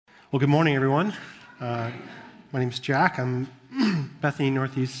Well, good morning, everyone. My name's Jack. I'm Bethany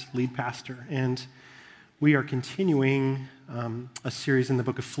Northeast lead pastor, and we are continuing a series in the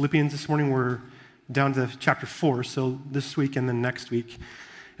book of Philippians this morning. We're down to chapter 4, so this week and then next week.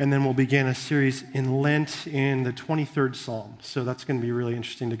 And then we'll begin a series in Lent in the 23rd Psalm. So that's going to be really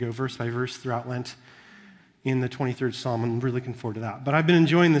interesting to go verse by verse throughout Lent in the 23rd Psalm. I'm really looking forward to that. But I've been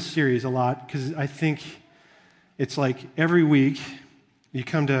enjoying this series a lot because I think it's like every week you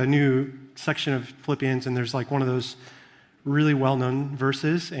come to a new section of Philippians and there's like one of those really well-known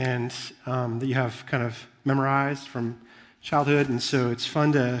verses and that you have kind of memorized from childhood. And so it's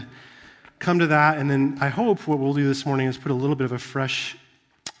fun to come to that. And then I hope what we'll do this morning is put a little bit of a fresh,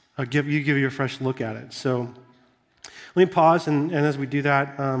 give you a fresh look at it. So let me pause, and as we do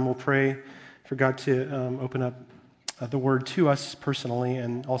that, we'll pray for God to open up the word to us personally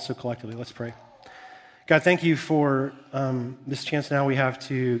and also collectively. Let's pray. God, thank you for this chance now we have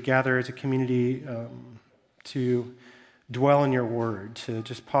to gather as a community to dwell in your word, to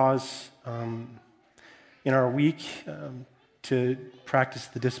just pause in our week to practice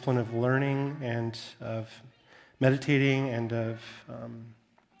the discipline of learning and of meditating and of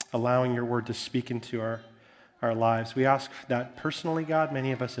allowing your word to speak into our lives. We ask that personally, God.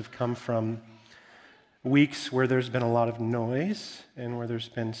 Many of us have come from weeks where there's been a lot of noise and where there's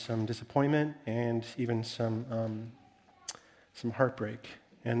been some disappointment and even some heartbreak.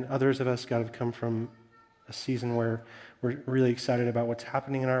 And others of us, God, have come from a season where we're really excited about what's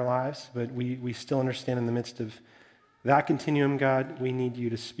happening in our lives, but we still understand in the midst of that continuum, God, we need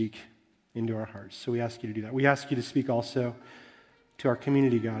you to speak into our hearts. So we ask you to do that. We ask you to speak also to our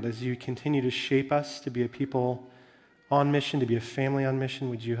community, God, as you continue to shape us to be a people on mission, to be a family on mission.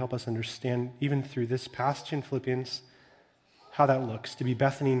 Would you help us understand, even through this passage in Philippians, how that looks, to be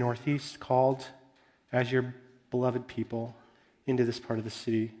Bethany Northeast, called as your beloved people into this part of the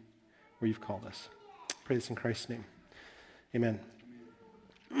city where you've called us. I pray this in Christ's name. Amen.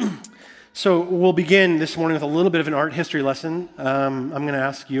 So we'll begin this morning with a little bit of an art history lesson. I'm going to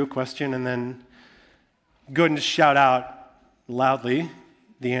ask you a question and then go ahead and just shout out loudly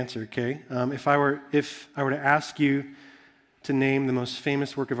the answer, okay? If I were to ask you to name the most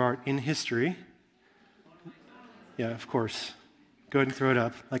famous work of art in history, yeah, of course. Go ahead and throw it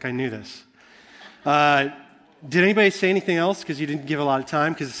up like I knew this. Did anybody say anything else? Because you didn't give a lot of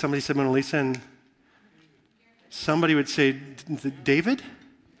time, because somebody said Mona Lisa, and somebody would say David?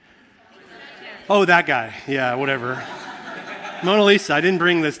 Oh, that guy. Yeah, whatever. Mona Lisa. I didn't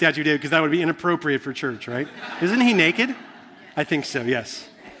bring the statue of David because that would be inappropriate for church, right? Isn't he naked? I think so, yes.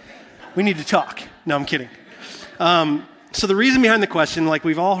 We need to talk. No, I'm kidding. So the reason behind the question, like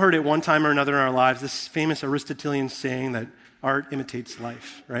we've all heard it one time or another in our lives, this famous Aristotelian saying that art imitates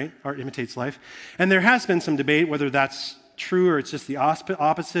life, right? Art imitates life. And there has been some debate whether that's true or it's just the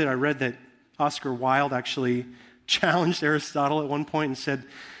opposite. I read that Oscar Wilde actually challenged Aristotle at one point and said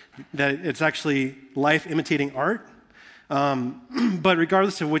that it's actually life imitating art. But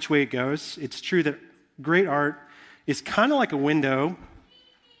regardless of which way it goes, it's true that great art is kind of like a window,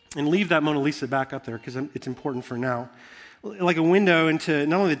 and leave that Mona Lisa back up there because it's important for now, like a window into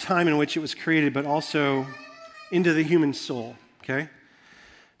not only the time in which it was created, but also into the human soul, okay?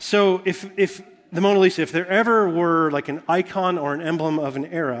 So if the Mona Lisa, if there ever were like an icon or an emblem of an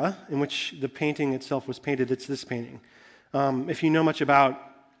era in which the painting itself was painted, it's this painting. If you know much about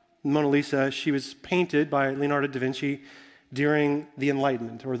Mona Lisa, she was painted by Leonardo da Vinci during the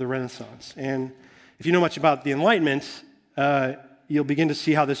Enlightenment or the Renaissance. And if you know much about the Enlightenment, you'll begin to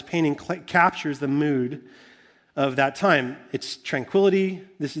see how this painting captures the mood of that time. It's tranquility.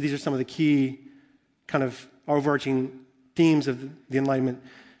 These are some of the key kind of overarching themes of the Enlightenment.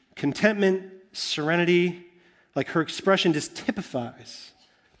 Contentment, serenity, like her expression just typifies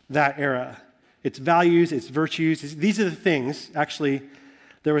that era. Its values, its virtues. These are the things. Actually,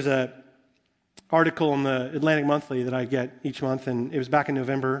 there was an article in the Atlantic Monthly that I get each month, and it was back in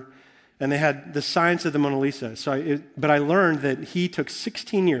November, and they had the science of the Mona Lisa. But I learned that he took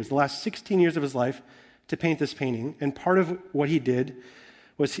 16 years, the last 16 years of his life, to paint this painting. And part of what he did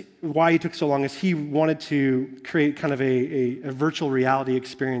was why he took so long is he wanted to create kind of a virtual reality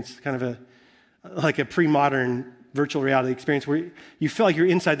experience, kind of like a pre-modern virtual reality experience where you feel like you're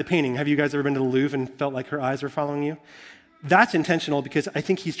inside the painting. Have you guys ever been to the Louvre and felt like her eyes were following you? That's intentional because I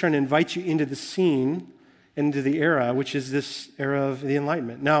think he's trying to invite you into the scene, into the era, which is this era of the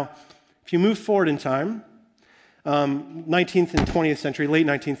Enlightenment. Now, if you move forward in time, 19th and 20th century, late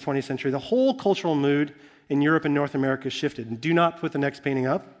 19th, 20th century, the whole cultural mood in Europe and North America shifted. And do not put the next painting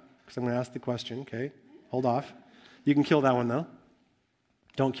up, because I'm going to ask the question, okay? Hold off. You can kill that one, though.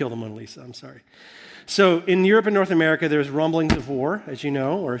 Don't kill the Mona Lisa, I'm sorry. So in Europe and North America, there's rumblings of war, as you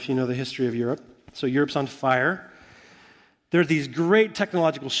know, or if you know the history of Europe. So Europe's on fire. There are these great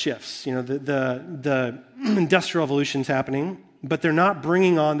technological shifts. The industrial revolution's happening, but they're not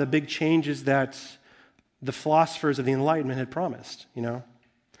bringing on the big changes that the philosophers of the Enlightenment had promised,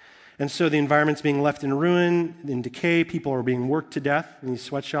 And so the environment's being left in ruin, in decay. People are being worked to death in these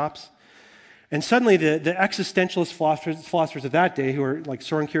sweatshops. And suddenly the existentialist philosophers of that day, who are like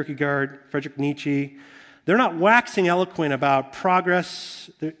Soren Kierkegaard, Friedrich Nietzsche, they're not waxing eloquent about progress.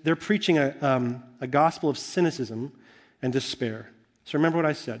 They're preaching a gospel of cynicism and despair. So remember what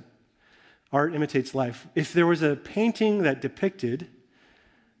I said. Art imitates life. If there was a painting that depicted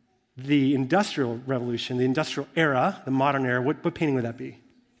the Industrial Revolution, the industrial era, the modern era, what painting would that be?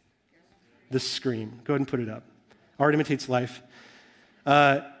 The Scream. Go ahead and put it up. Art imitates life.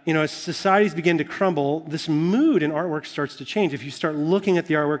 As societies begin to crumble, this mood in artwork starts to change. If you start looking at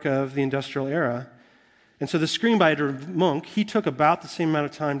the artwork of the industrial era, and so the Scream by Edvard Munch, he took about the same amount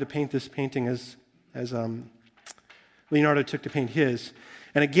of time to paint this painting as Leonardo took to paint his.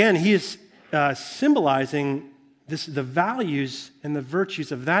 And again, he is symbolizing the values and the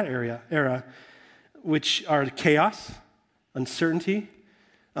virtues of that era, which are chaos, uncertainty,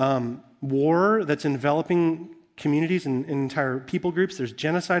 war that's enveloping communities and entire people groups. There's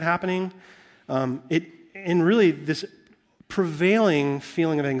genocide happening. And really this prevailing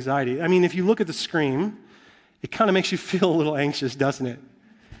feeling of anxiety. I mean, if you look at the Scream, it kind of makes you feel a little anxious, doesn't it?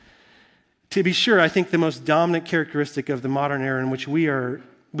 To be sure, I think the most dominant characteristic of the modern era in which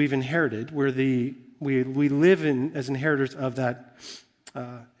we've inherited, where we live in as inheritors of that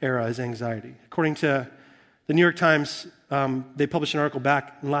era, is anxiety. According to the New York Times, they published an article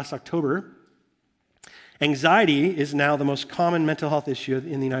back in last October. Anxiety is now the most common mental health issue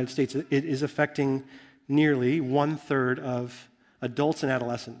in the United States. It is affecting nearly 1/3 of adults and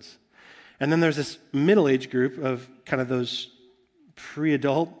adolescents. And then there's this middle-age group of kind of those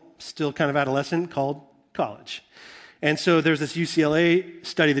pre-adult, still kind of adolescent, called college. And so there's this UCLA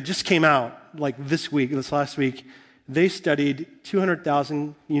study that just came out like this last week. They studied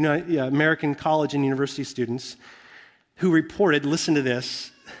 200,000 American college and university students who reported, listen to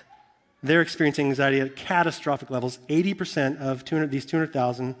this, they're experiencing anxiety at catastrophic levels. 80% of these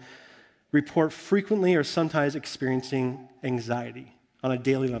 200,000 report frequently or sometimes experiencing anxiety on a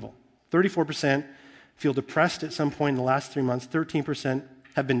daily level. 34% feel depressed at some point in the last 3 months. 13%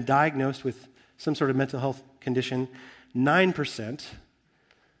 have been diagnosed with some sort of mental health condition. 9%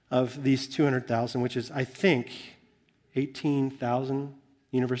 of these 200,000, which is, I think, 18,000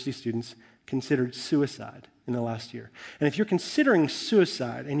 university students, considered suicide in the last year. And if you're considering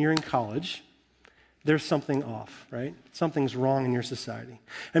suicide and you're in college, there's something off, right? Something's wrong in your society.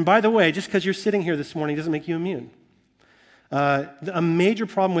 And by the way, just because you're sitting here this morning doesn't make you immune. A major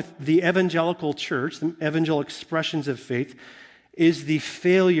problem with the evangelical church, the evangelical expressions of faith, is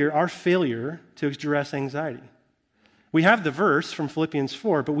our failure to address anxiety. We have the verse from Philippians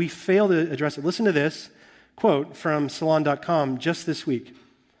 4, but we fail to address it. Listen to this quote from Salon.com just this week.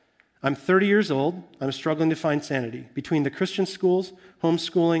 I'm 30 years old. I'm struggling to find sanity. Between the Christian schools,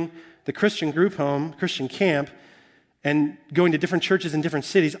 homeschooling, the Christian group home, Christian camp, and going to different churches in different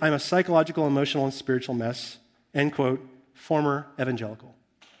cities, I'm a psychological, emotional, and spiritual mess. End quote. Former evangelical.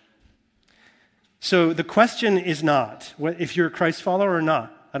 So the question is not if you're a Christ follower or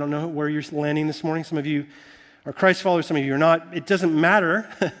not. I don't know where you're landing this morning. Some of you are Christ followers, some of you are not. It doesn't matter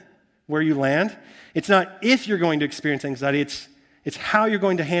where you land. It's not if you're going to experience anxiety, it's how you're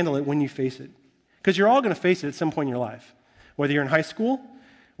going to handle it when you face it. Because you're all going to face it at some point in your life. Whether you're in high school,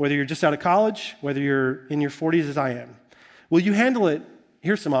 whether you're just out of college, whether you're in your 40s as I am. Will you handle it?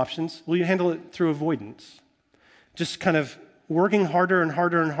 Here's some options. Will you handle it through avoidance? Just kind of working harder and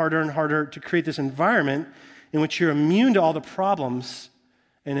harder and harder and harder to create this environment in which you're immune to all the problems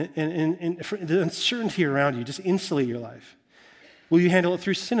and the uncertainty around you. Just insulate your life. Will you handle it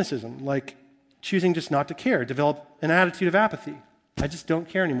through cynicism, like choosing just not to care, develop an attitude of apathy? I just don't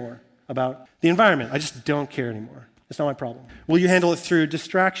care anymore about the environment. I just don't care anymore. It's not my problem. Will you handle it through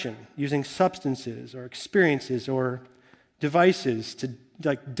distraction, using substances or experiences or devices to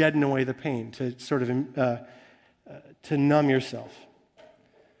like deaden away the pain, to sort of to numb yourself?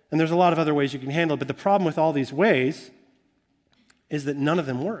 And there's a lot of other ways you can handle it, but the problem with all these ways is that none of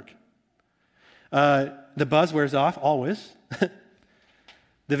them work. The buzz wears off, always.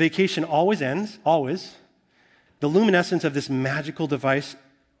 The vacation always ends, always. The luminescence of this magical device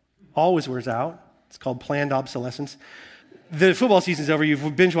always wears out. It's called planned obsolescence. The football season's over,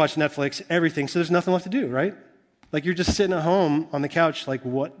 you've binge-watched Netflix, everything, so there's nothing left to do, right? Like you're just sitting at home on the couch like,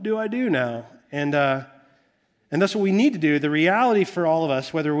 what do I do now? And that's what we need to do. The reality for all of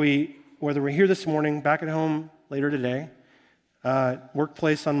us, whether we whether we're here this morning, back at home later today,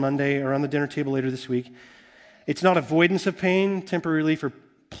 workplace on Monday, or on the dinner table later this week, it's not avoidance of pain, temporary relief, or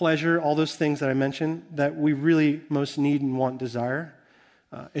pleasure, all those things that I mentioned that we really most need and want, desire.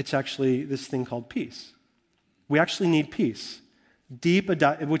 It's actually this thing called peace. We actually need peace. Deep,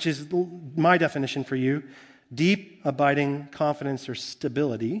 which is my definition for you, deep, abiding confidence or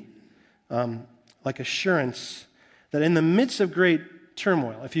stability, like assurance that in the midst of great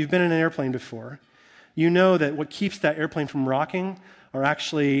turmoil, if you've been in an airplane before, you know that what keeps that airplane from rocking are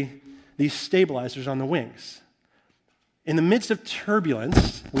actually these stabilizers on the wings. In the midst of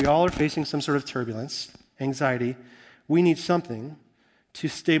turbulence, we all are facing some sort of turbulence, anxiety. We need something to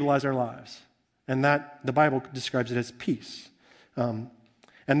stabilize our lives. And that, the Bible describes it as peace. And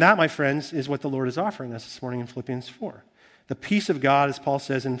that, my friends, is what the Lord is offering us this morning in Philippians 4. The peace of God, as Paul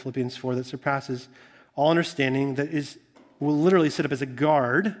says in Philippians 4, that surpasses all understanding, that will literally sit up as a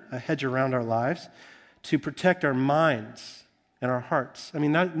guard, a hedge around our lives, to protect our minds and our hearts. I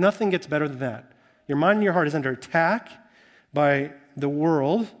mean, nothing gets better than that. Your mind and your heart is under attack by the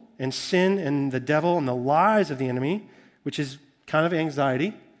world and sin and the devil and the lies of the enemy, which is kind of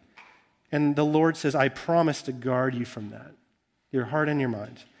anxiety. And the Lord says, I promise to guard you from that, your heart and your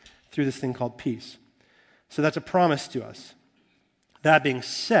mind, through this thing called peace. So that's a promise to us. That being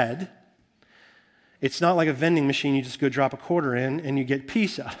said, it's not like a vending machine you just go drop a quarter in and you get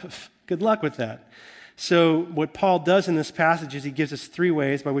peace out of. Good luck with that. So what Paul does in this passage is he gives us 3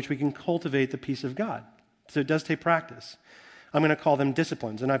 ways by which we can cultivate the peace of God. So it does take practice. I'm going to call them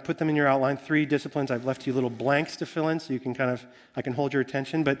disciplines, and I put them in your outline, 3 disciplines. I've left you little blanks to fill in so you can I can hold your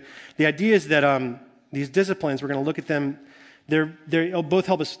attention. But the idea is that these disciplines, we're going to look at them, they'll both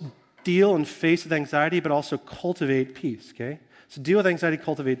help us deal and face with anxiety, but also cultivate peace, okay? So deal with anxiety,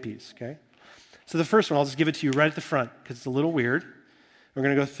 cultivate peace, okay? So the first one, I'll just give it to you right at the front because it's a little weird. We're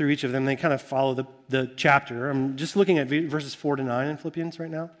going to go through each of them. They kind of follow the chapter. I'm just looking at verses 4 to 9 in Philippians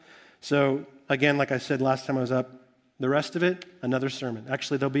right now. So again, like I said last time I was up, the rest of it, another sermon.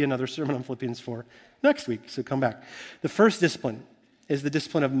 Actually, there'll be another sermon on Philippians 4 next week, so come back. The first discipline is the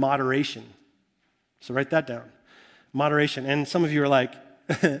discipline of moderation. So write that down. Moderation. And some of you are like,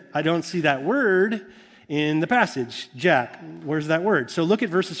 I don't see that word in the passage. Jack, where's that word? So look at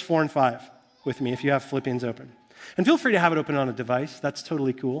verses 4 and 5 with me if you have Philippians open. And feel free to have it open on a device. That's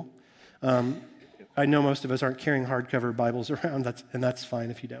totally cool. I know most of us aren't carrying hardcover Bibles around, and that's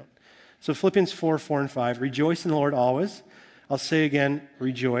fine if you don't. So Philippians 4, 4 and 5. Rejoice in the Lord always. I'll say again,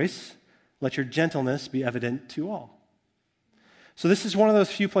 rejoice. Let your gentleness be evident to all. So this is one of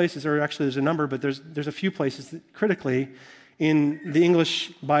those few places, or actually there's a number, but there's a few places that critically in the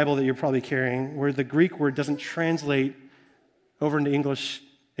English Bible that you're probably carrying where the Greek word doesn't translate over into English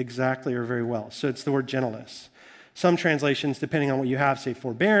exactly or very well. So it's the word gentleness. Some translations, depending on what you have, say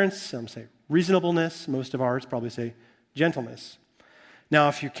forbearance. Some say reasonableness. Most of ours probably say gentleness. Now,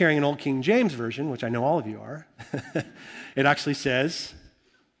 if you're carrying an old King James Version, which I know all of you are, it actually says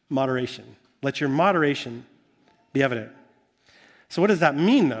moderation. Let your moderation be evident. So what does that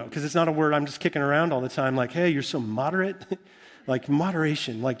mean, though? Because it's not a word I'm just kicking around all the time like, hey, you're so moderate. Like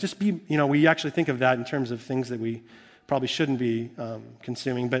moderation, like just be, we actually think of that in terms of things that we probably shouldn't be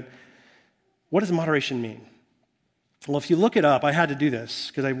consuming. But what does moderation mean? Well, if you look it up, I had to do this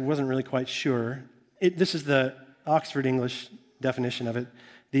because I wasn't really quite sure. This is the Oxford English definition of it,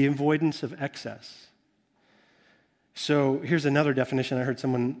 the avoidance of excess. So here's another definition I heard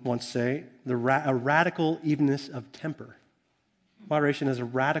someone once say, a radical evenness of temper. Moderation is a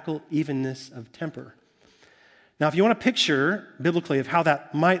radical evenness of temper. Now, if you want a picture biblically of how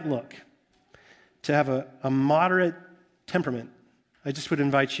that might look, to have a moderate temperament, I just would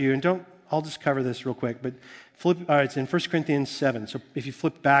invite you, and I'll just cover this real quick, but it's in 1 Corinthians 7. So if you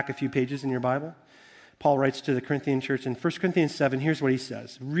flip back a few pages in your Bible, Paul writes to the Corinthian church in 1 Corinthians 7, here's what he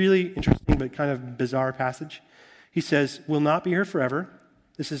says. Really interesting but kind of bizarre passage. He says, we'll not be here forever.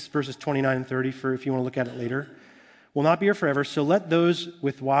 This is verses 29 and 30 for if you want to look at it later. Will not be here forever, so let those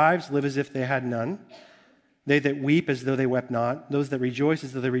with wives live as if they had none. They that weep as though they wept not. Those that rejoice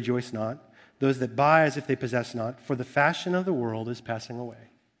as though they rejoice not. Those that buy as if they possess not. For the fashion of the world is passing away.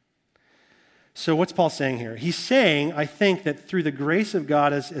 So what's Paul saying here? He's saying, I think, that through the grace of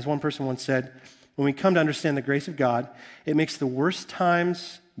God, as one person once said, when we come to understand the grace of God, it makes the worst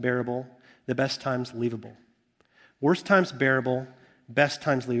times bearable, the best times leavable. Worst times bearable, best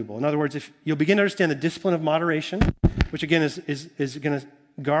times leavable. In other words, if you'll begin to understand the discipline of moderation, which again is going to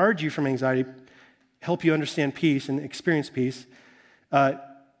guard you from anxiety, help you understand peace and experience peace,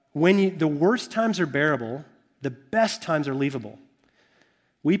 when the worst times are bearable, the best times are leavable.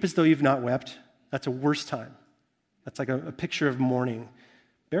 Weep as though you've not wept. That's a worst time. That's like a picture of mourning.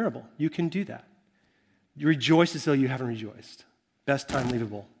 bearable. You can do that. You rejoice as though you haven't rejoiced. Best time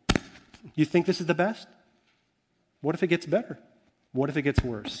leavable. You think this is the best? What if it gets better? What if it gets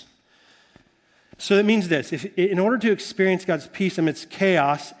worse? So that means this. In order to experience God's peace amidst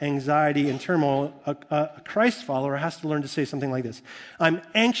chaos, anxiety, and turmoil, a Christ follower has to learn to say something like this. I'm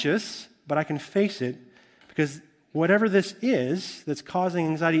anxious, but I can face it because whatever this is that's causing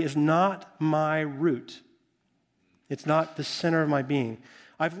anxiety is not my root. It's not the center of my being.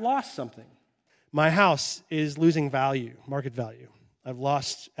 I've lost something. My house is losing value, market value. I've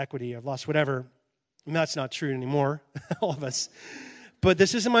lost equity. I've lost whatever. And that's not true anymore, all of us. But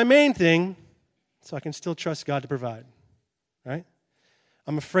this isn't my main thing, so I can still trust God to provide, right?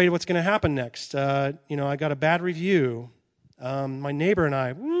 I'm afraid of what's going to happen next. I got a bad review. My neighbor and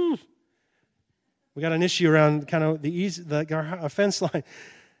I, we got an issue around kind of our fence line.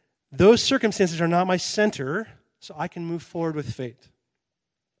 Those circumstances are not my center, so I can move forward with faith.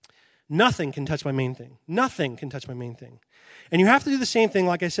 Nothing can touch my main thing. Nothing can touch my main thing. And you have to do the same thing,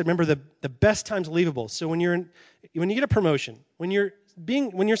 like I said, remember the best time's leavable. So when you get a promotion, when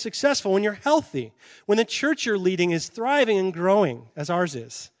you're successful, when you're healthy, when the church you're leading is thriving and growing, as ours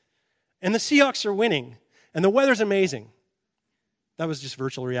is, and the Seahawks are winning, and the weather's amazing. That was just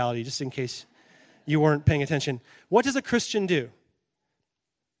virtual reality, just in case you weren't paying attention. What does a Christian do?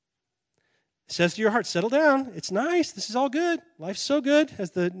 Says to your heart, settle down. It's nice. This is all good. Life's so good,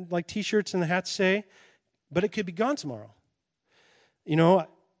 as the T-shirts and the hats say, but it could be gone tomorrow.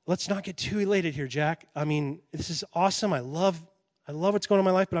 Let's not get too elated here, Jack. I mean, this is awesome. I love what's going on in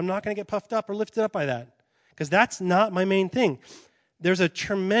my life, but I'm not going to get puffed up or lifted up by that because that's not my main thing. There's a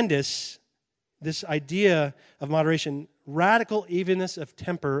tremendous, this idea of moderation, radical evenness of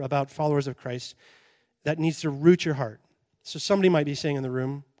temper about followers of Christ that needs to root your heart. So somebody might be saying in the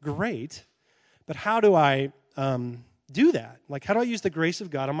room, great, but how do I do that? How do I use the grace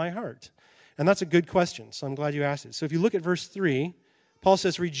of God on my heart? And that's a good question, so I'm glad you asked it. So if you look at verse 3, Paul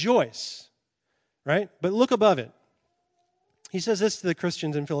says, rejoice, right? But look above it. He says this to the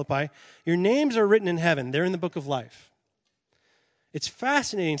Christians in Philippi, your names are written in heaven. They're in the book of life. It's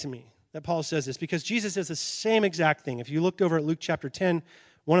fascinating to me that Paul says this because Jesus says the same exact thing. If you looked over at Luke chapter 10,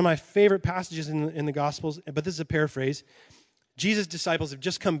 one of my favorite passages in the Gospels, but this is a paraphrase, Jesus' disciples have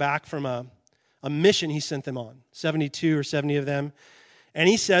just come back from a mission he sent them on, 72 or 70 of them. And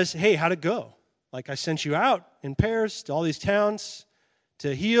he says, hey, how'd it go? I sent you out in pairs to all these towns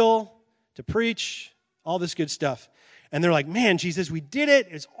to heal, to preach, all this good stuff. And they're like, man, Jesus, we did it.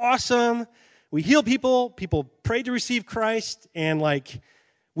 It's awesome. We healed people. People prayed to receive Christ. And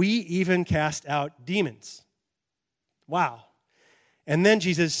we even cast out demons. Wow. And then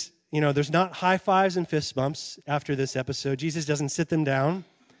Jesus, there's not high fives and fist bumps after this episode. Jesus doesn't sit them down.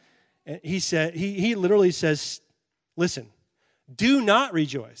 He literally says, listen, do not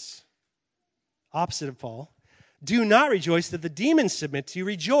rejoice. Opposite of Paul. Do not rejoice that the demons submit to you.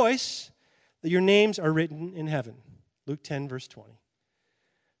 Rejoice that your names are written in heaven. Luke 10, verse 20.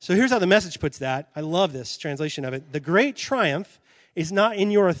 So here's how the Message puts that. I love this translation of it. The great triumph is not in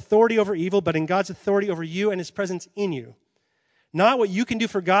your authority over evil, but in God's authority over you and his presence in you. Not what you can do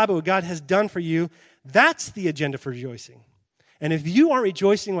for God, but what God has done for you. That's the agenda for rejoicing. And if you aren't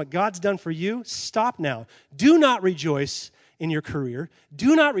rejoicing what God's done for you, stop now. Do not rejoice in your career.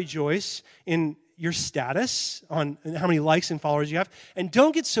 Do not rejoice in your status, on how many likes and followers you have. And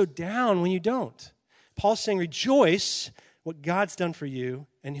don't get so down when you don't. Paul's saying rejoice what God's done for you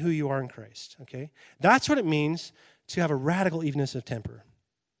and who you are in Christ. Okay? That's what it means to have a radical evenness of temper.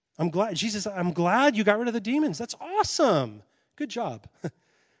 I'm glad you got rid of the demons. That's awesome. Good job.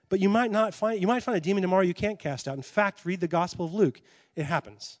 But you might find a demon tomorrow you can't cast out. In fact, read the Gospel of Luke. It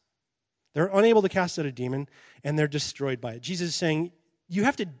happens. They're unable to cast out a demon, and they're destroyed by it. Jesus is saying you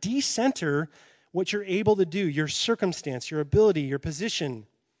have to decenter what you're able to do, your circumstance, your ability, your position,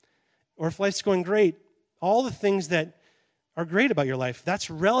 or if life's going great, all the things that are great about your life, that's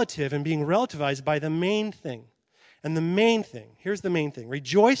relative and being relativized by the main thing. And the main thing, here's the main thing,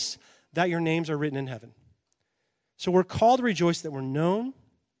 rejoice that your names are written in heaven. So we're called to rejoice that we're known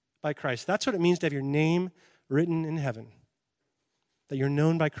by Christ. That's what it means to have your name written in heaven, that you're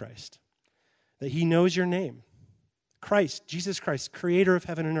known by Christ, that he knows your name. Christ, Jesus Christ, creator of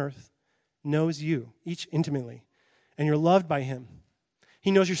heaven and earth, knows you, each intimately, and you're loved by him.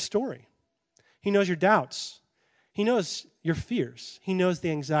 He knows your story. He knows your doubts. He knows your fears. He knows the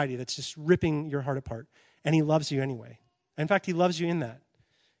anxiety that's just ripping your heart apart, and he loves you anyway. In fact, he loves you in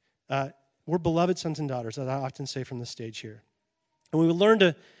that. We're beloved sons and daughters, as I often say from the stage here. And when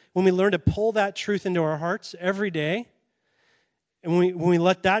we learn to pull that truth into our hearts every day, and when we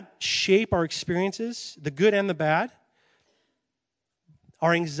let that shape our experiences, the good and the bad,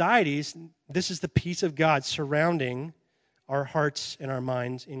 Our anxieties, this is the peace of God surrounding our hearts and our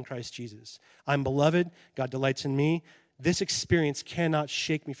minds in Christ Jesus. I'm beloved. God delights in me. This experience cannot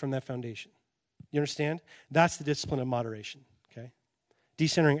shake me from that foundation. You understand? That's the discipline of moderation, okay?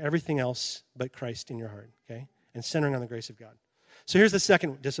 Decentering everything else but Christ in your heart, okay? And centering on the grace of God. So here's the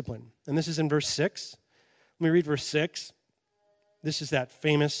second discipline, and this is in verse 6. Let me read verse 6. This is that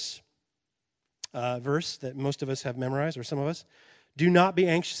famous verse that most of us have memorized, or some of us. Do not be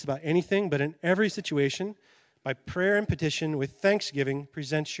anxious about anything, but in every situation, by prayer and petition, with thanksgiving,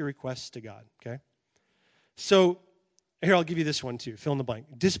 present your requests to God, okay? So here, I'll give you this one too, fill in the blank.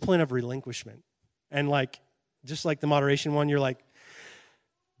 Discipline of relinquishment. And just like the moderation one, you're like,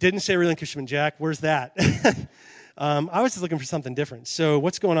 didn't say relinquishment, Jack. Where's that? I was just looking for something different. So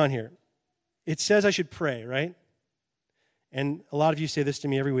what's going on here? It says I should pray, right? And a lot of you say this to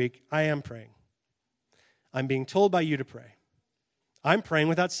me every week. I am praying. I'm being told by you to pray. I'm praying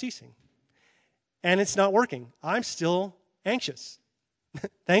without ceasing. And it's not working. I'm still anxious.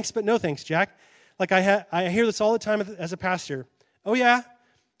 Thanks, but no thanks, Jack. Like I hear this all the time as a pastor. Oh, yeah,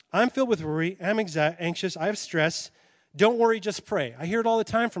 I'm filled with worry. I'm anxious. I have stress. Don't worry, just pray. I hear it all the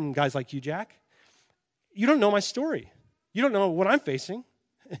time from guys like you, Jack. You don't know my story. You don't know what I'm facing.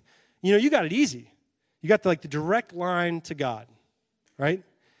 You got it easy. You got the direct line to God, right?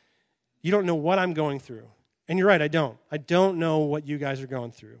 You don't know what I'm going through. And you're right, I don't. I don't know what you guys are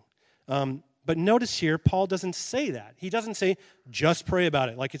going through. But notice here, Paul doesn't say that. He doesn't say, just pray about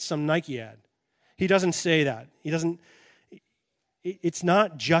it, like it's some Nike ad. He doesn't say that. It's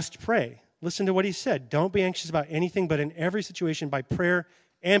not just pray. Listen to what he said. Don't be anxious about anything, but in every situation, by prayer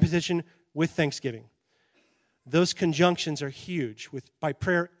and petition with thanksgiving. Those conjunctions are huge, by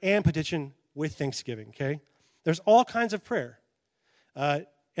prayer and petition with thanksgiving, okay? There's all kinds of prayer, and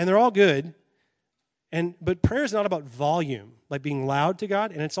they're all good, but prayer is not about volume, like being loud to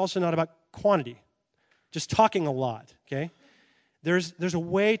God, and it's also not about quantity, just talking a lot, okay? There's a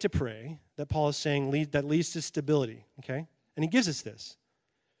way to pray that Paul is saying that leads to stability, okay? And he gives us this,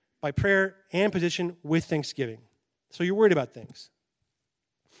 by prayer and petition with thanksgiving. So you're worried about things.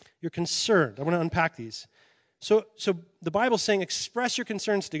 You're concerned. I want to unpack these. So the Bible's saying express your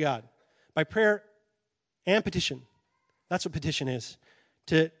concerns to God by prayer and petition. That's what petition is.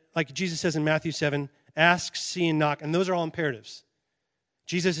 Like Jesus says in Matthew 7, ask, see, and knock. And those are all imperatives.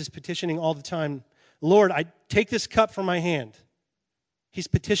 Jesus is petitioning all the time. Lord, I take this cup from my hand. He's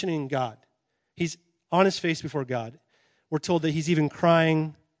petitioning God. He's on his face before God. We're told that he's even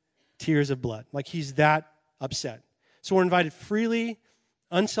crying tears of blood. Like he's that upset. So we're invited freely,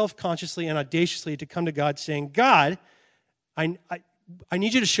 unselfconsciously, and audaciously to come to God saying, God, I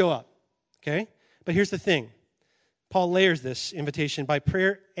need you to show up, okay? But here's the thing. Paul layers this invitation by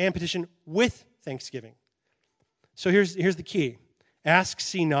prayer and petition with thanksgiving. So here's the key. Ask,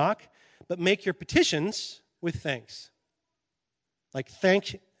 see, knock, but make your petitions with thanks.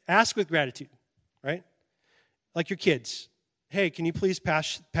 Ask with gratitude, right? Like your kids. Hey, can you please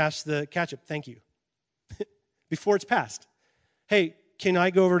pass the ketchup? Thank you. Before it's passed. Hey, can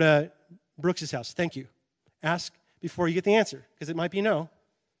I go over to Brooks' house? Thank you. Ask before you get the answer, because it might be no.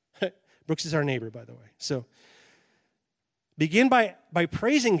 Brooks is our neighbor, by the way. So begin by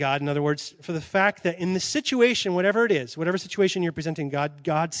praising God, in other words, for the fact that in the situation, whatever it is, whatever situation you're presenting God,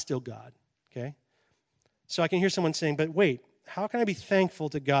 God's still God, okay? So I can hear someone saying, but wait, how can I be thankful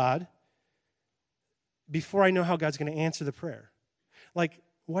to God before I know how God's going to answer the prayer? Like,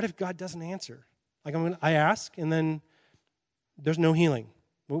 what if God doesn't answer? Like, I ask, and then there's no healing.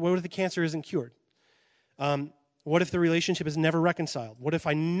 What if the cancer isn't cured? What if the relationship is never reconciled? What if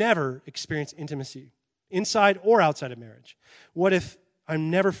I never experience intimacy, inside or outside of marriage? What if I'm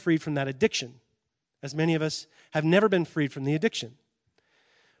never freed from that addiction, as many of us have never been freed from the addiction?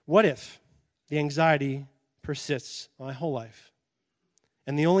 What if the anxiety persists my whole life?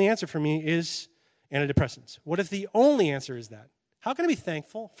 And the only answer for me is antidepressants. What if the only answer is that? How can I be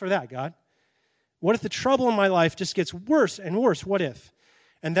thankful for that, God? What if the trouble in my life just gets worse and worse? What if?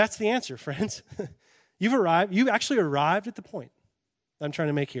 And that's the answer, friends. You've actually arrived at the point that I'm trying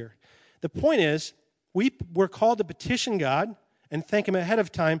to make here. The point is, we're called to petition God and thank him ahead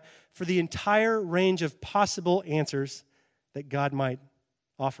of time for the entire range of possible answers that God might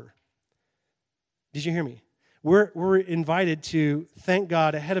offer. Did you hear me? We're invited to thank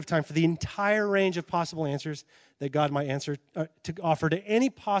God ahead of time for the entire range of possible answers that God might to offer to any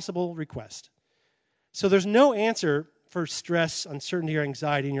possible request. So there's no answer for stress, uncertainty, or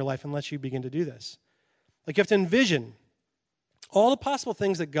anxiety in your life unless you begin to do this. Like you have to envision all the possible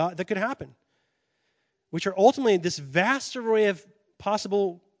things that could happen, which are ultimately this vast array of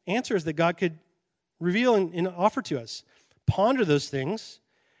possible answers that God could reveal and offer to us. Ponder those things,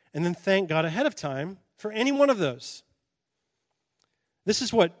 and then thank God ahead of time for any one of those. This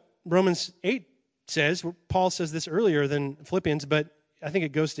is what Romans 8 says. Paul says this earlier than Philippians, but I think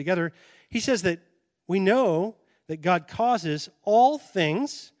it goes together. He says that we know that God causes all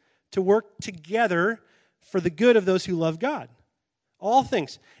things to work together for the good of those who love God. All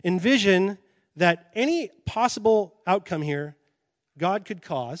things. Envision that any possible outcome here God could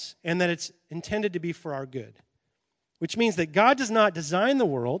cause, and that it's intended to be for our good. Which means that God did not design the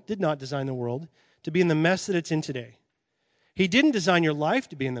world to be in the mess that it's in today. He didn't design your life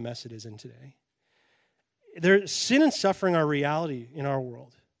to be in the mess it is in today. Sin and suffering are reality in our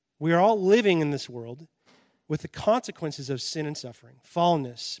world. We are all living in this world with the consequences of sin and suffering,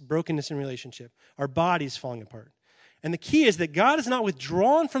 fallenness, brokenness in relationship, our bodies falling apart. And the key is that God is not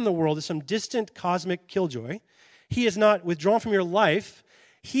withdrawn from the world as some distant cosmic killjoy. He is not withdrawn from your life.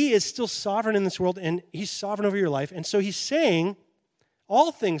 He is still sovereign in this world, and he's sovereign over your life. And so he's saying,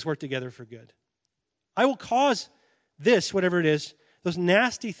 all things work together for good. I will cause this, whatever it is, those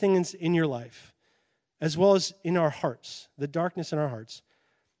nasty things in your life, as well as in our hearts, the darkness in our hearts.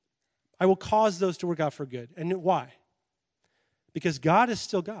 I will cause those to work out for good. And why? Because God is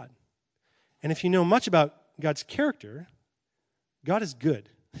still God. And if you know much about God's character, God is good.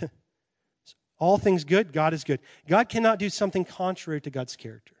 All things good, God is good. God cannot do something contrary to God's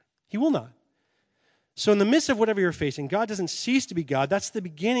character. He will not. So in the midst of whatever you're facing, God doesn't cease to be God. That's the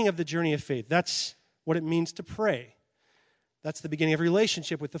beginning of the journey of faith. That's what it means to pray. That's the beginning of a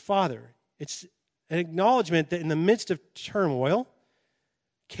relationship with the Father. It's an acknowledgement that in the midst of turmoil,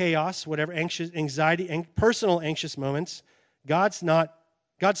 chaos, whatever, anxious, anxiety, personal anxious moments, God's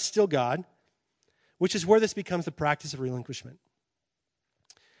still God, which is where this becomes the practice of relinquishment.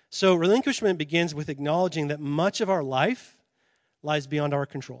 So relinquishment begins with acknowledging that much of our life lies beyond our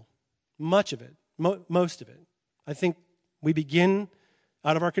control. Much of it, most of it. I think we begin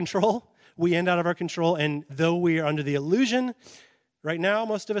out of our control, we end out of our control, and though we are under the illusion, right now,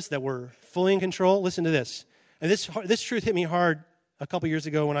 most of us, that we're fully in control, listen to this. And this truth hit me hard a couple years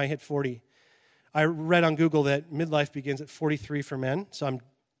ago when I hit 40. I read on Google that midlife begins at 43 for men, so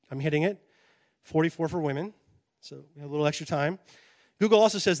I'm hitting it. 44 for women, so we have a little extra time. Google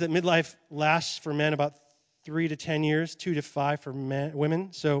also says that midlife lasts for men about 3 to 10 years, 2 to 5 for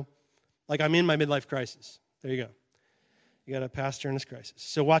women. So, like, I'm in my midlife crisis. There you go. You got a pastor in his crisis.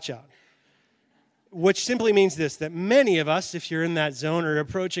 So watch out. Which simply means this, that many of us, if you're in that zone or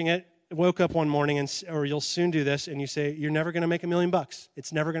approaching it, woke up one morning, or you'll soon do this, and you say, you're never going to make $1 million.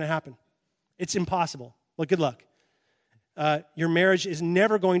 It's never going to happen. It's impossible. Well, good luck. Your marriage is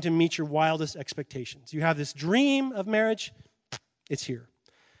never going to meet your wildest expectations. You have this dream of marriage. It's here.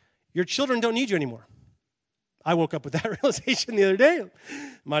 Your children don't need you anymore. I woke up with that realization the other day.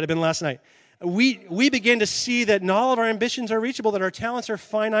 Might have been last night. We begin to see that not all of our ambitions are reachable, that our talents are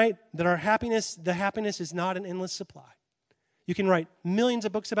finite, that the happiness is not an endless supply. You can write millions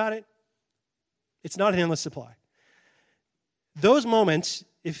of books about it. It's not an endless supply. Those moments,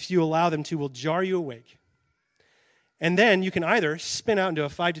 if you allow them to, will jar you awake. And then you can either spin out into a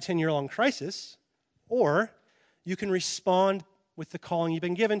 5 to 10 year long crisis, or you can respond with the calling you've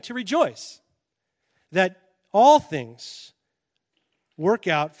been given to rejoice. That all things work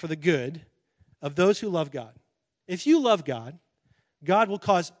out for the good of those who love God. If you love God, God will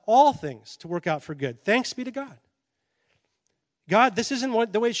cause all things to work out for good. Thanks be to God. God, this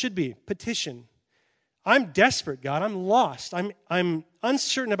isn't the way it should be. Petition. I'm desperate, God. I'm lost. I'm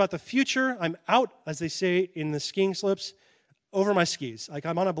uncertain about the future. I'm out, as they say in the skiing slopes, over my skis. Like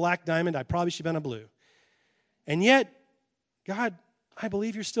I'm on a black diamond. I probably should be on a blue. And yet, God, I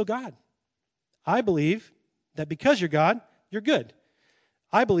believe you're still God. I believe that because you're God, you're good.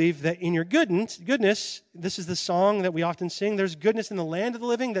 I believe that in your goodness, this is the song that we often sing, there's goodness in the land of the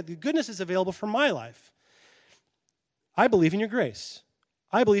living, that the goodness is available for my life. I believe in your grace.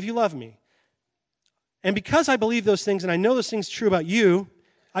 I believe you love me. And because I believe those things, and I know those things true about you,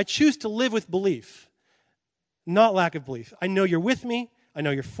 I choose to live with belief, not lack of belief. I know you're with me. I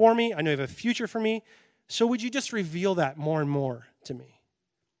know you're for me. I know you have a future for me. So would you just reveal that more and more to me?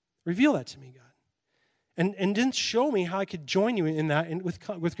 Reveal that to me, God. And then show me how I could join you in that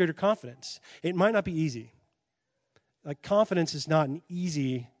with greater confidence. It might not be easy. Like confidence is not an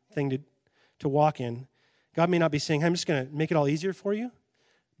easy thing to walk in. God may not be saying, I'm just going to make it all easier for you,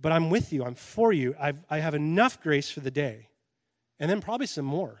 but I'm with you. I'm for you. I have enough grace for the day. And then probably some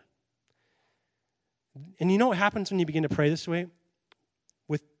more. And you know what happens when you begin to pray this way?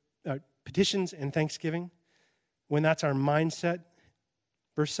 With petitions and thanksgiving? When that's our mindset?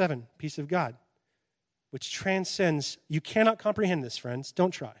 Verse 7, peace of God, which transcends, you cannot comprehend this, friends.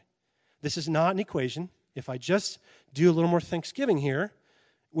 Don't try. This is not an equation. If I just do a little more thanksgiving here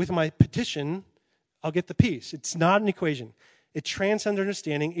with my petition, I'll get the peace. It's not an equation. It transcends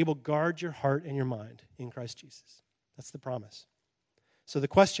understanding. It will guard your heart and your mind in Christ Jesus. That's the promise. So the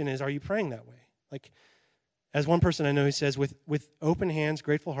question is, are you praying that way? Like, as one person I know who says, with open hands,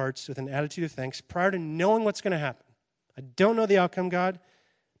 grateful hearts, with an attitude of thanks, prior to knowing what's going to happen. I don't know the outcome, God.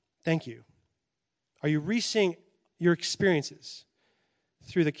 Thank you. Are you re-seeing your experiences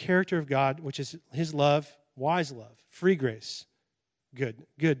through the character of God, which is his love, wise love, free grace,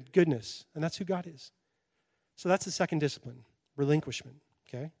 goodness. And that's who God is. So that's the second discipline, relinquishment.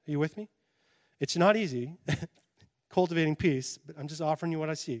 Okay? Are you with me? It's not easy, cultivating peace, but I'm just offering you what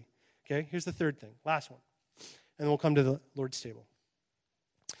I see. Okay? Here's the third thing, last one. And then we'll come to the Lord's table.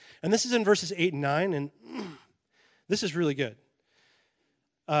 And this is in verses 8 and 9, and this is really good.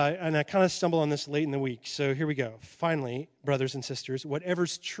 And I kind of stumbled on this late in the week, so here we go. Finally, brothers and sisters,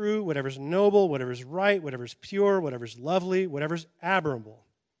 whatever's true, whatever's noble, whatever's right, whatever's pure, whatever's lovely, whatever's admirable,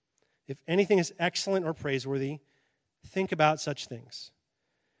 if anything is excellent or praiseworthy, think about such things.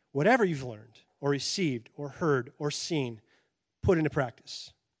 Whatever you've learned or received or heard or seen, put into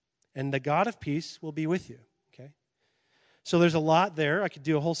practice. And the God of peace will be with you. Okay? So there's a lot there. I could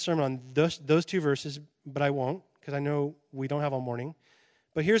do a whole sermon on those two verses, but I won't, because I know we don't have all morning.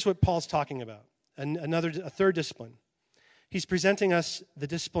 But here's what Paul's talking about, a third discipline. He's presenting us the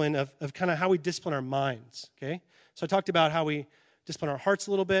discipline of kind of how we discipline our minds, okay? So I talked about how we discipline our hearts a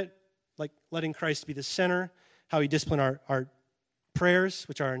little bit, like letting Christ be the center, how we discipline our prayers,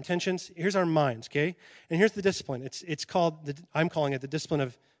 which are our intentions. Here's our minds, okay? And here's the discipline. It's called, I'm calling it the discipline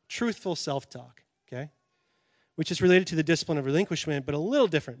of truthful self-talk, okay? Which is related to the discipline of relinquishment, but a little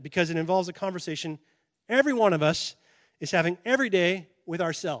different because it involves a conversation every one of us is having every day with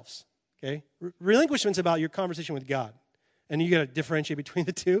ourselves, okay? Relinquishment's about your conversation with God, and you got to differentiate between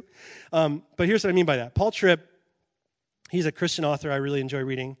the two. But here's what I mean by that. Paul Tripp, he's a Christian author I really enjoy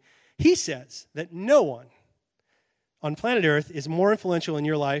reading. He says that no one on planet Earth is more influential in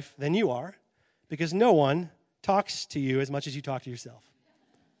your life than you are because no one talks to you as much as you talk to yourself.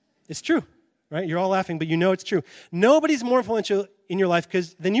 It's true, right? You're all laughing, but you know it's true. Nobody's more influential in your life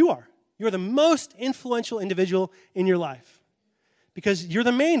than you are. You're the most influential individual in your life because you're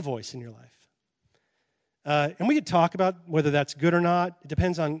the main voice in your life. And we could talk about whether that's good or not. It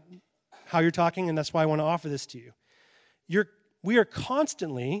depends on how you're talking, and that's why I want to offer this to you. We are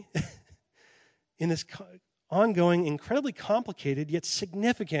constantly in this ongoing, incredibly complicated, yet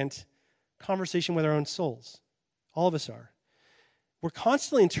significant conversation with our own souls. All of us are. We're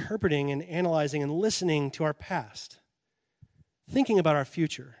constantly interpreting and analyzing and listening to our past, thinking about our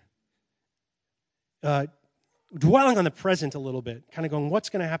future, dwelling on the present a little bit, kind of going, what's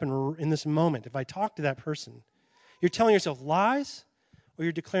going to happen in this moment if I talk to that person? You're telling yourself lies or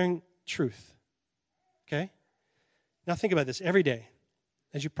you're declaring truth, okay? Now think about this every day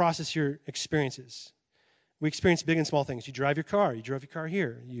as you process your experiences. We experience big and small things. You drive your car. You drove your car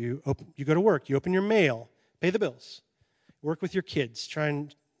here. You go to work. You open your mail. Pay the bills. Work with your kids. Try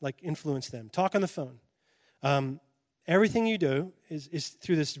and influence them. Talk on the phone. Everything you do is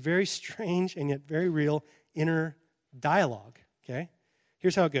through this very strange and yet very real inner dialogue, okay?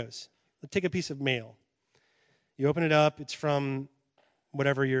 Here's how it goes. Let's take a piece of mail. You open it up. It's from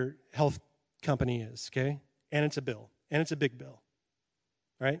whatever your health company is, okay? And it's a bill. And it's a big bill,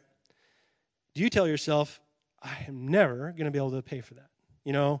 right? Do you tell yourself, I am never going to be able to pay for that?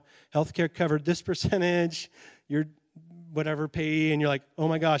 You know, healthcare covered this percentage, your whatever payee, and you're like, oh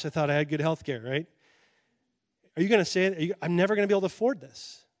my gosh, I thought I had good healthcare, right? Are you going to say it? I'm never going to be able to afford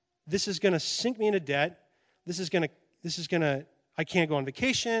this. This is going to sink me into debt. This is going to, I can't go on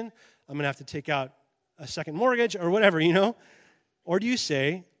vacation. I'm going to have to take out a second mortgage or whatever, you know? Or do you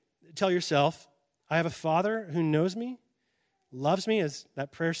tell yourself, I have a Father who knows me, loves me, as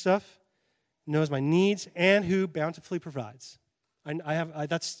that prayer stuff, knows my needs, and who bountifully provides.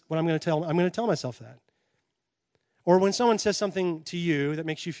 That's what I'm going to tell. I'm going to tell myself that. Or when someone says something to you that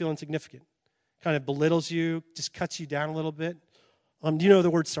makes you feel insignificant, kind of belittles you, just cuts you down a little bit. Do you know the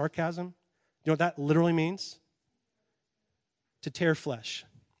word sarcasm? You know what that literally means? To tear flesh.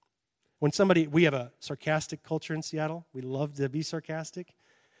 We have a sarcastic culture in Seattle. We love to be sarcastic.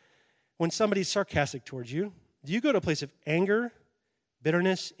 When somebody's sarcastic towards you, do you go to a place of anger,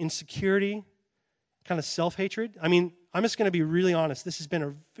 bitterness, insecurity, kind of self-hatred? I mean, I'm just going to be really honest. This has been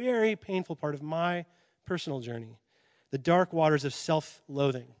a very painful part of my personal journey. The dark waters of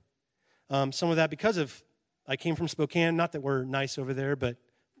self-loathing. Some of that because I came from Spokane, not that we're nice over there, but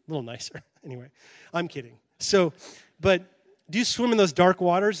a little nicer. Anyway, I'm kidding. But do you swim in those dark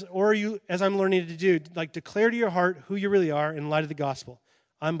waters, or are you, as I'm learning to do, declare to your heart who you really are in light of the gospel?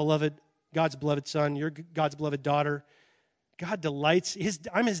 I'm beloved God's beloved son. You're God's beloved daughter. God delights.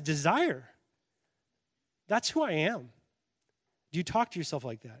 I'm his desire. That's who I am. Do you talk to yourself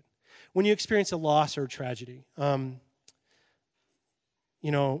like that? When you experience a loss or a tragedy, a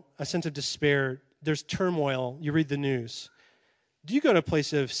sense of despair, there's turmoil, you read the news. Do you go to a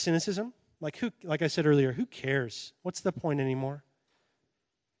place of cynicism? Like I said earlier, who cares? What's the point anymore?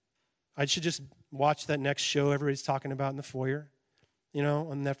 I should just watch that next show everybody's talking about in the foyer,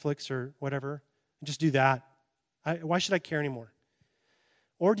 on Netflix or whatever. Just do that. Why should I care anymore?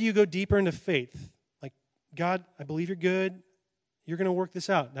 Or do you go deeper into faith? Like, God, I believe you're good. You're going to work this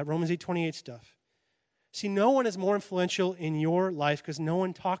out. That Romans 8:28 stuff. See, no one is more influential in your life because no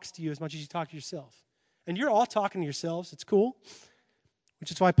one talks to you as much as you talk to yourself. And you're all talking to yourselves. It's cool.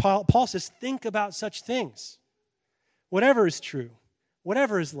 Which is why Paul says, think about such things. Whatever is true,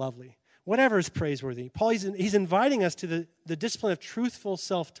 whatever is lovely, whatever is praiseworthy. Paul, he's inviting us to the discipline of truthful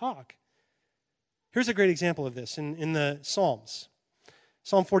self-talk. Here's a great example of this in the Psalms.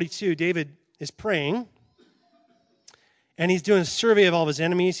 Psalm 42, David is praying, and he's doing a survey of all of his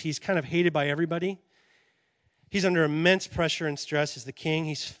enemies. He's kind of hated by everybody. He's under immense pressure and stress as the king.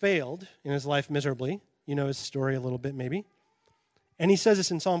 He's failed in his life miserably. You know his story a little bit, maybe. And he says this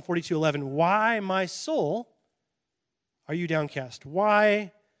in Psalm 42:11, why, my soul, are you downcast?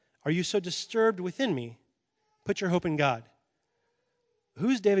 Why are you so disturbed within me? Put your hope in God.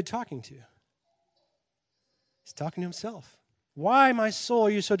 Who's David talking to? He's talking to himself. Why, my soul,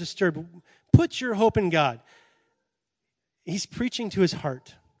 are you so disturbed? Put your hope in God. He's preaching to his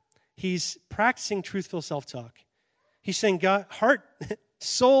heart. He's practicing truthful self-talk. He's saying, God, heart,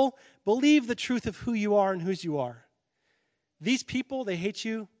 soul, believe the truth of who you are and whose you are. These people, they hate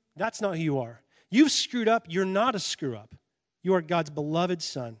you. That's not who you are. You've screwed up. You're not a screw-up. You are God's beloved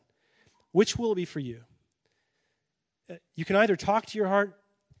son. Which will it be for you? You can either talk to your heart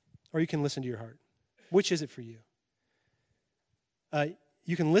or you can listen to your heart. Which is it for you?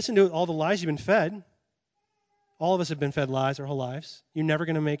 You can listen to all the lies you've been fed. All of us have been fed lies our whole lives. You're never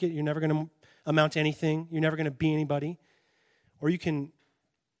going to make it. You're never going to amount to anything. You're never going to be anybody. Or you can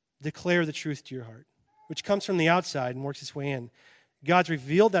declare the truth to your heart, which comes from the outside and works its way in. God's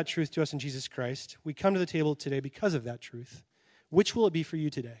revealed that truth to us in Jesus Christ. We come to the table today because of that truth. Which will it be for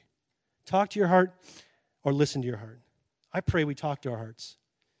you today? Talk to your heart or listen to your heart? I pray we talk to our hearts.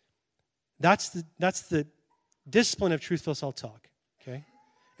 That's the discipline of truthful self-talk, okay?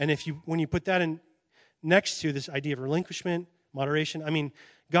 And when you put that in next to this idea of relinquishment, moderation,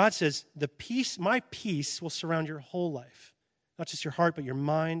 God says, my peace will surround your whole life. Not just your heart, but your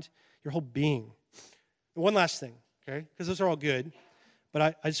mind, your whole being. One last thing, okay? Because those are all good.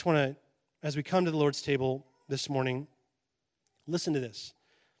 But I just want to, as we come to the Lord's table this morning, listen to this.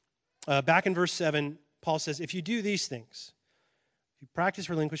 Back in verse 7, Paul says, if you do these things, if you practice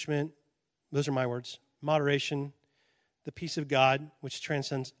relinquishment, those are my words, moderation, the peace of God, which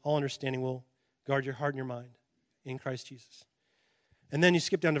transcends all understanding, will guard your heart and your mind in Christ Jesus. And then you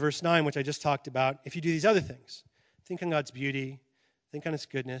skip down to verse 9, which I just talked about. If you do these other things, think on God's beauty, think on his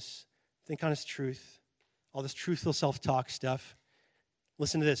goodness, think on his truth, all this truthful self-talk stuff.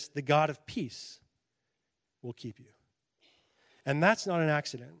 Listen to this. The God of peace will keep you. And that's not an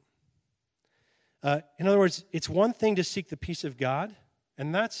accident. In other words, it's one thing to seek the peace of God,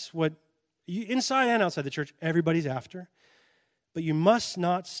 and that's what, inside and outside the church, everybody's after. But you must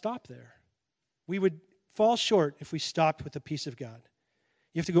not stop there. We would fall short if we stopped with the peace of God.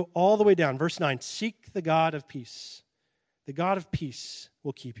 You have to go all the way down. Verse 9, seek the God of peace. The God of peace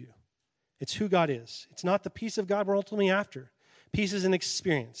will keep you. It's who God is. It's not the peace of God we're ultimately after. Peace is an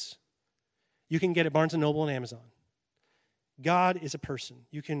experience. You can get it at Barnes & Noble and Amazon. God is a person.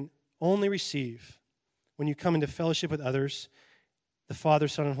 You can only receive when you come into fellowship with others, the Father,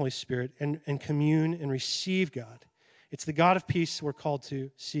 Son, and Holy Spirit, and commune and receive God. It's the God of peace we're called to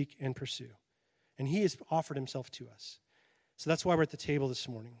seek and pursue. And he has offered himself to us. So that's why we're at the table this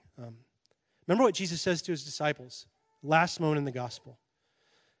morning. Remember what Jesus says to his disciples, last moment in the gospel.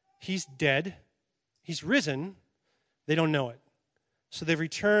 He's dead. He's risen. They don't know it. So they've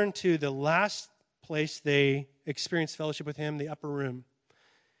returned to the last place they experienced fellowship with him, the upper room.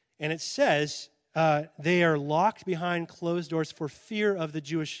 And it says they are locked behind closed doors for fear of the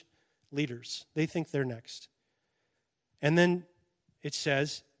Jewish leaders. They think they're next. And then it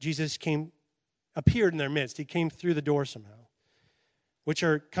says Jesus appeared in their midst. He came through the door somehow, which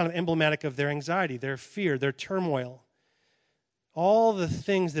are kind of emblematic of their anxiety, their fear, their turmoil. All the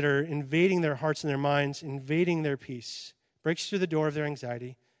things that are invading their hearts and their minds, invading their peace, breaks through the door of their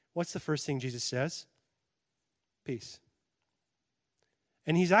anxiety. What's the first thing Jesus says? Peace.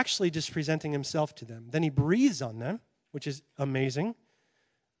 And he's actually just presenting himself to them. Then he breathes on them, which is amazing.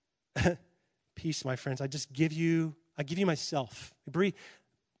 Peace, my friends. I give you myself.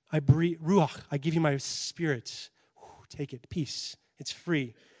 I breathe, ruach. I give you my spirit. Take it. Peace. It's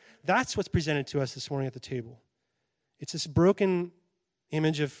free. That's what's presented to us this morning at the table. It's this broken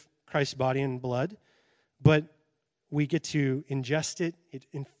image of Christ's body and blood, but we get to ingest it. It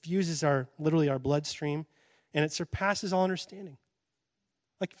infuses literally our bloodstream, and it surpasses all understanding.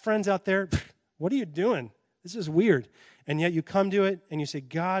 Like friends out there, what are you doing? This is weird. And yet you come to it and you say,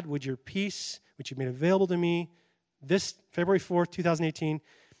 God, would your peace, which you've made available to me this February 4th, 2018,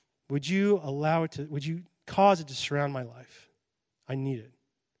 would you cause it to surround my life? I need it.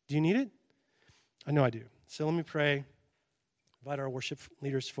 Do you need it? I know I do. So let me pray, invite our worship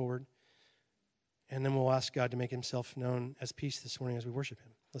leaders forward, and then we'll ask God to make himself known as peace this morning as we worship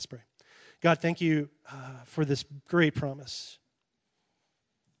him. Let's pray. God, thank you for this great promise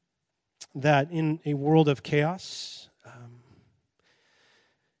that in a world of chaos,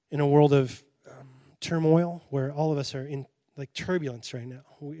 in a world of turmoil, where all of us are in like turbulence right now,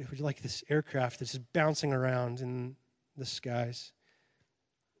 we're like this aircraft that's just bouncing around in the skies,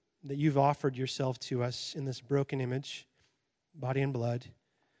 that you've offered yourself to us in this broken image, body and blood,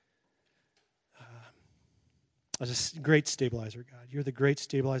 as a great stabilizer, God. You're the great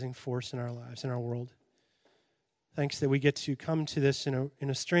stabilizing force in our lives, in our world. Thanks that we get to come to this in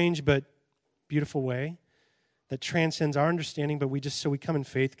a strange but beautiful way that transcends our understanding, but we come in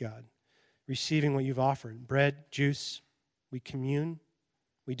faith, God, receiving what you've offered. Bread, juice, we commune.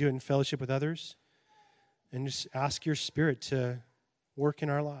 We do it in fellowship with others. And just ask your Spirit to work in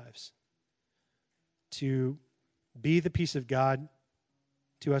our lives, to be the peace of God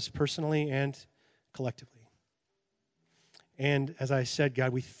to us personally and collectively. And as I said,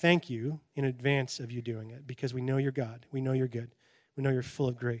 God, we thank you in advance of you doing it because we know you're God. We know you're good. We know you're full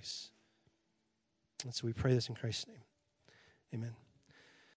of grace. And so we pray this in Christ's name. Amen.